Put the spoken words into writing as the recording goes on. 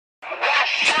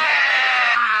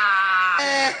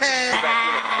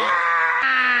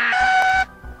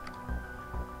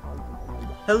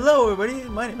Hello everybody,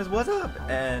 my name is What's Up,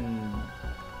 and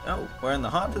we're in the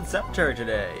Haunted Cemetery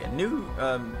today. A new,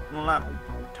 not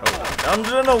total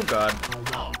dungeon, oh god,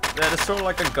 that is sort of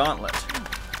like a gauntlet,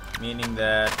 meaning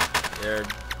that there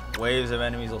waves of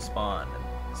enemies will spawn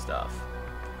and stuff,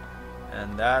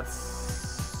 and that's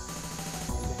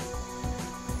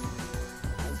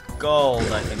Gold,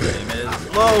 I think the name is.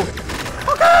 Whoa!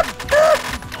 Oh god!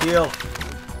 Heal!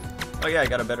 Oh yeah, I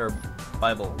got a better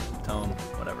Bible tone,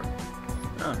 whatever.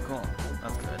 Oh, cool.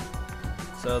 That's good.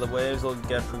 So the waves will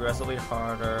get progressively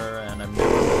harder, and I'm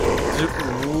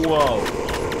whoa!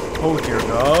 Oh dear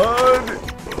God!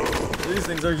 These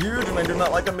things are huge, and I do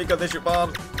not like them because they shoot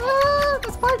bombs. Ah!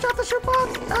 The spy trap to shoot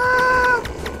bombs! Ah!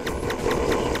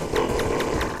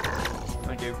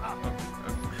 Thank you.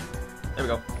 There we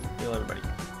go. Heal everybody.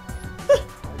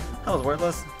 That was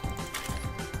worthless.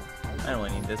 I don't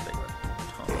really need this big one.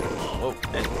 Whoa!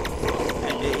 Hey.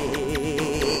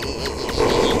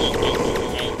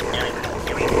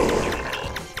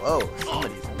 Whoa,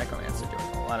 somebody's necromancer doing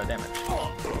a lot of damage.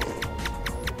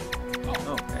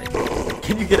 Okay.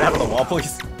 Can you get out of the wall,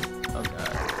 please? Oh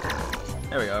god.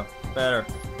 There we go. Better.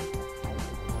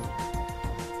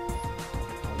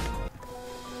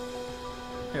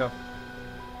 Here you go.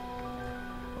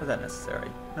 Was that necessary?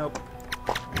 Nope.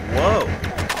 Whoa!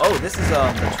 Oh, this is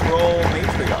the troll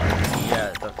matriarch.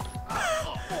 Yeah, the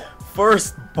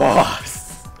first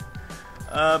boss.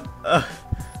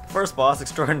 First boss,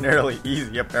 extraordinarily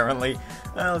easy, apparently.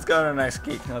 Let's go to the next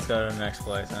key. Let's go to the next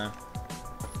place, huh?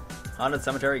 Haunted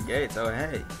Cemetery Gates. Oh,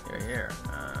 hey, you're here.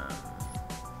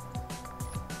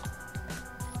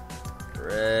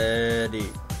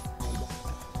 Ready.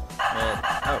 Oh.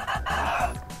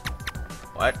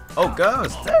 What? Oh,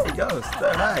 Ghost. Hey, Ghost.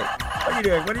 Hi. What are you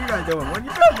doing? What are you guys doing? What are you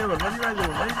guys doing? What are you guys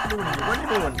doing? What are you doing? What are you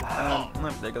doing?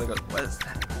 They're gonna go. What is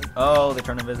that? Oh, they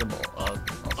turn invisible.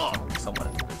 Somewhat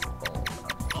invisible.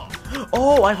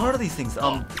 Oh, I've heard of these things.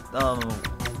 One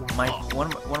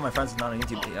of my friends is not on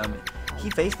YouTube. He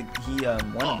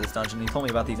went in this dungeon. And he told me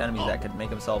about these enemies that could make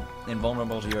himself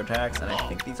invulnerable to your attacks, and I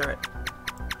think these are it.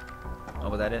 Oh,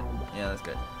 was that it? Yeah, that's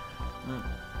good.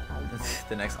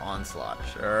 The next onslaught,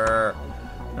 sure.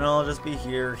 And I'll just be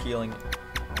here healing.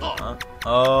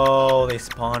 Oh, they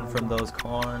spawned from those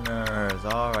corners.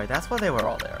 All right, that's why they were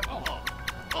all there.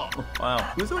 Wow,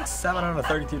 who's doing 7 out of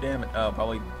 32 damage? Oh,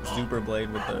 probably Super Blade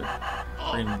with the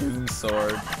freaking Doom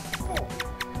sword.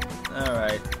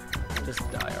 Alright, just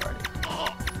die already.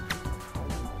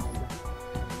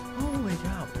 Holy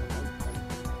cow.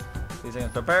 These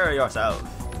things, prepare yourself.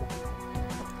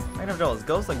 I don't know, is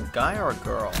Ghost a guy or a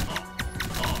girl?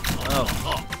 Oh,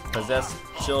 possessed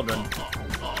children.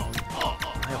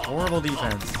 I have horrible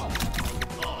defense.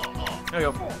 There we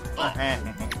go.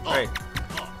 Great.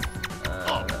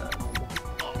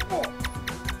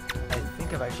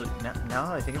 I've actually now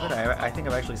that I think of it, I think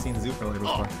I've actually seen Super Blade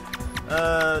before.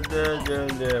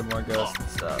 More ghost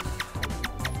stuff.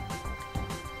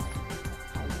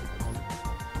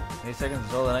 8 seconds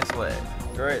until the next wave.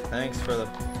 Great, thanks for the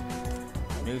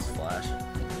news flash.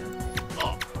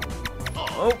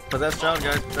 Oh, possessed child,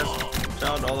 guys, possessed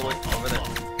child all the way over there.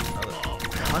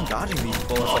 I'm dodging these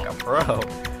bullets like a pro.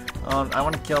 I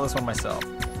want to kill this one myself.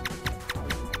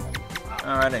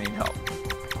 Alright, I need help.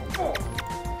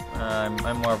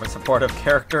 I'm more of a supportive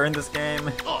character in this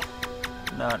game.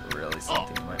 Not really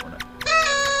something you might want to...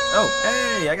 Oh,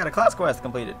 hey, I got a class quest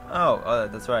completed. Oh,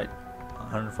 that's right.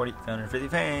 150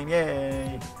 fame,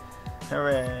 yay!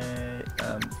 Hooray!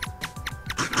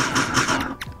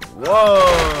 Whoa!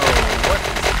 What?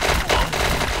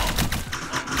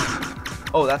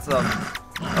 Oh, that's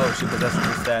oh, she possesses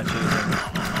the statues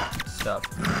and stuff.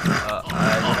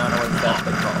 I do not know what that's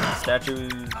called.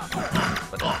 Statues.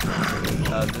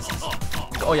 This is.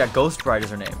 Oh yeah, Ghost Bride is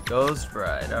her name. Ghost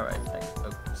Bride. All right.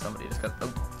 Oh, somebody just got.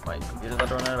 Oh, my computer's about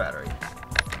to run out of battery.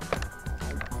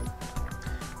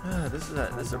 This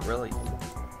is a really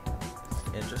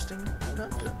interesting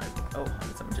dungeon. Oh,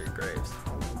 Haunted Cemetery Graves.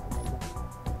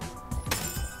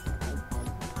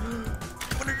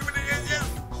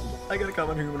 I got a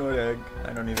common humanoid egg.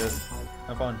 I don't need this.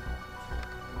 Have fun.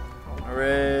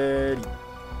 Ready.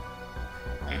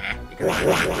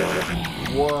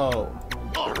 Whoa.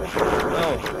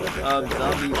 Oh,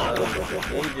 zombie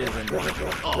ages and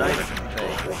knights and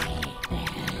things.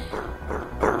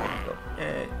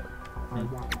 Yay.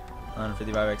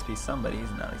 155 XP.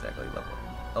 Somebody's not exactly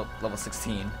level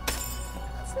 16.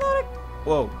 That's not a...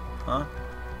 Whoa. Huh?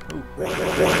 Ooh. Oh,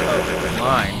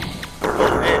 mine.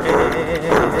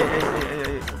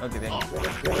 Hey. Okay, thank you.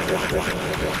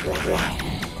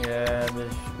 Yeah,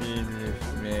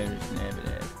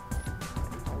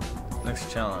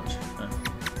 next challenge.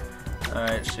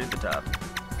 Alright, shoot the top.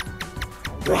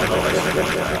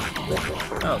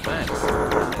 Oh, thanks.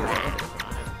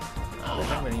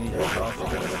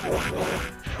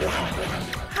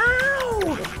 How?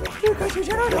 You guys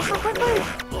regenerate so quickly!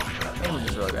 I'm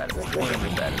just really bad at this. I'm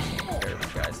really bad at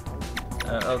these guys.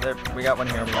 Oh, there, we got one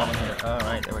here,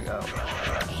 Alright, there we go.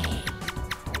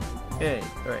 Okay,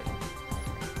 alright.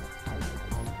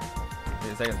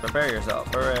 2 seconds, prepare yourself.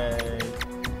 Hooray!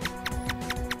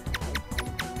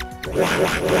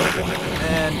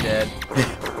 And dead.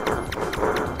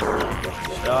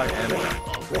 Shock and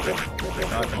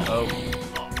oh.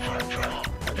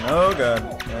 Oh god.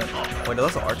 Yeah. Wait, are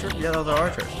those archers? Yeah, those are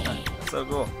archers. That's so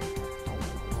cool.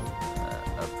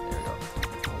 Oh,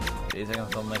 there we go. 2 seconds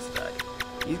until the next attack.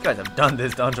 These guys have done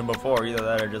this dungeon before, either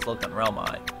that or just looked on Realm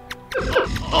Eye.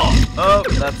 Oh,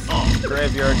 that's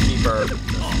Graveyard Keeper.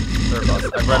 Third boss.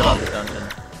 I've read about this dungeon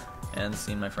and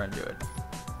seen my friend do it.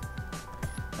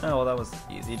 Oh, well, that was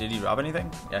easy. Did he drop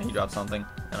anything? Yeah, he dropped something,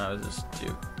 and I was just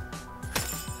too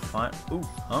fine. Ooh,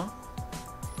 huh?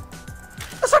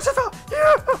 The successful!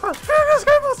 Yeah!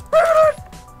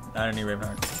 Not any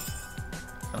Ravenheart.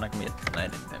 I'm not gonna be at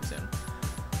land anytime soon.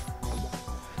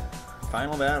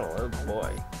 Final battle, oh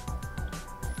boy.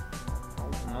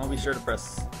 I'll be sure to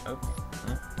press. Oh.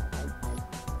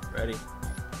 Ready.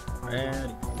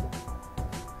 Ready.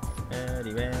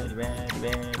 Ready, ready, ready,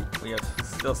 ready. We have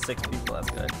still 6 people, that's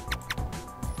good.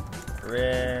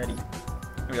 Ready.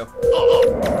 Here we go.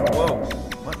 Whoa.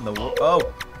 What in the world? Oh!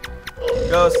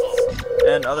 Ghosts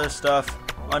and other stuff.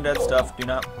 Undead stuff. Do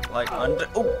not like undead.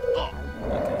 Oh!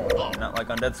 Okay. Do not like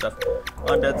undead stuff.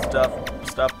 Undead stuff.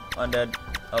 Stuff. Undead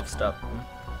of stuff.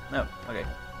 No. Okay.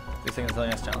 2 seconds until the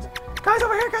next challenge. Guys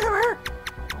over here! Guys over here!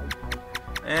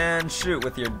 And shoot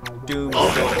with your doom.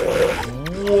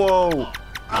 Whoa!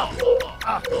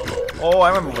 Oh, I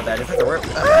remember what that is. That's a rip.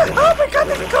 Oh my god,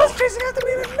 there's a ghost chasing after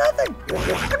me with nothing!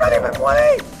 I'm not even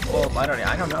playing! Well, I don't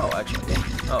know, actually.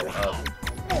 Oh,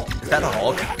 is that the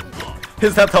Hulk?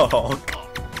 Is that the Hulk?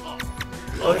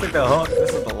 Oh, looks like the Hulk.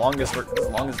 This is the longest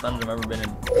dungeon I've ever been in.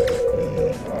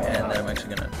 And that I'm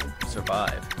actually gonna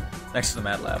survive. Next to the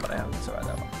Mad Lab, but I haven't survived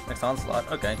that one. Next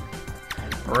onslaught, okay.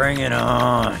 Bring it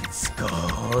on,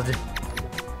 Scald. You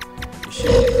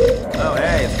shoot. Oh,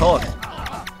 hey, it's Hulk.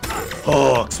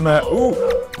 Hulk smash. Ooh.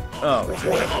 Oh.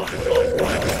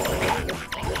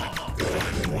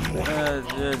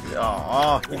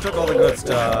 Aw, you took all the good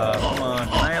stuff. Come on,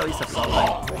 can I at least have something?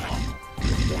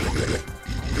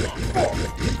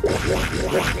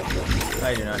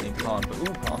 I do not need pollen, but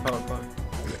ooh, pollen.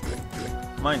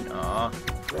 Mine, aw.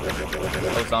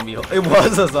 Oh, zombie Hulk. It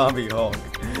was a zombie Hulk.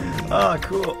 Ah,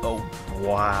 cool. Oh,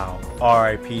 wow.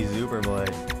 R.I.P.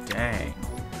 Superblade. Dang.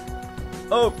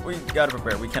 Oh, we gotta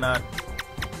prepare. We cannot.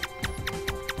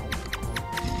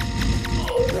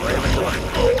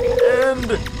 And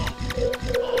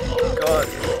God,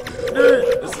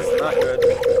 this is not good.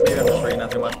 Maybe I'm just reading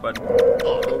not too much, but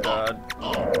oh God.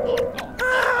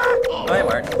 Oh, hey,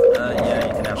 Mark. Yeah,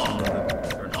 you can have some of the.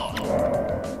 Or no.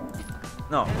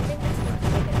 No.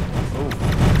 Oh.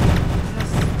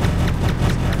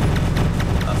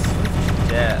 A swift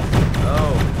death.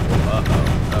 Oh.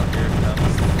 Uh-oh. Oh, here it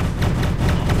comes.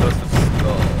 Ghost of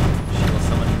Skull. She will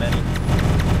summon many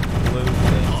blue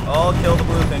things. I'll kill the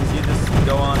blue things. You just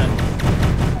go on and.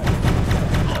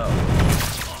 Oh.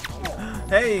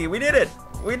 Hey, we did it!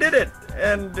 We did it!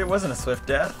 And it wasn't a swift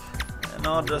death. And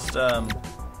I'll just,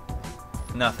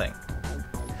 nothing.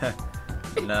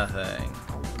 Nothing.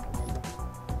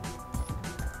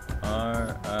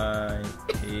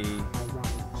 R.I.P.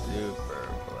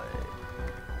 Superblade.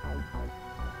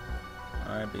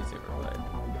 R.I.P. Superblade.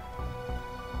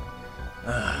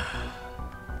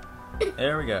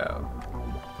 There we go.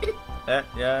 That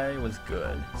guy was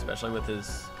good, especially with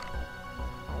his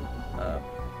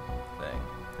thing.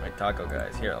 Wait, taco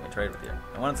guys, here, let me trade with you.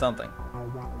 I wanted something.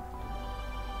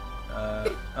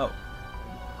 Oh,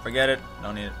 forget it.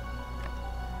 Don't need it.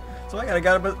 So I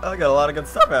got a lot of good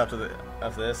stuff after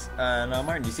this. And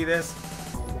Martin, you see this?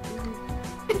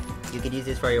 You could use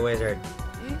this for your wizard.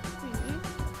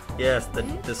 Yes, the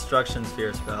Destruction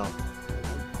Sphere spell.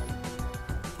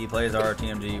 He plays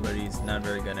ROTMG, but he's not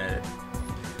very good at it.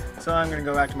 So I'm gonna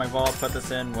go back to my vault, put this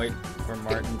in, wait for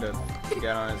Martin to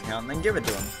get on his account, and then give it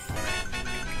to him.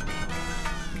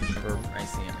 Whenever I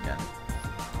see him again.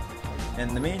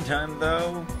 In the meantime,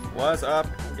 though, What's Up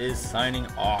is signing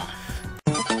off.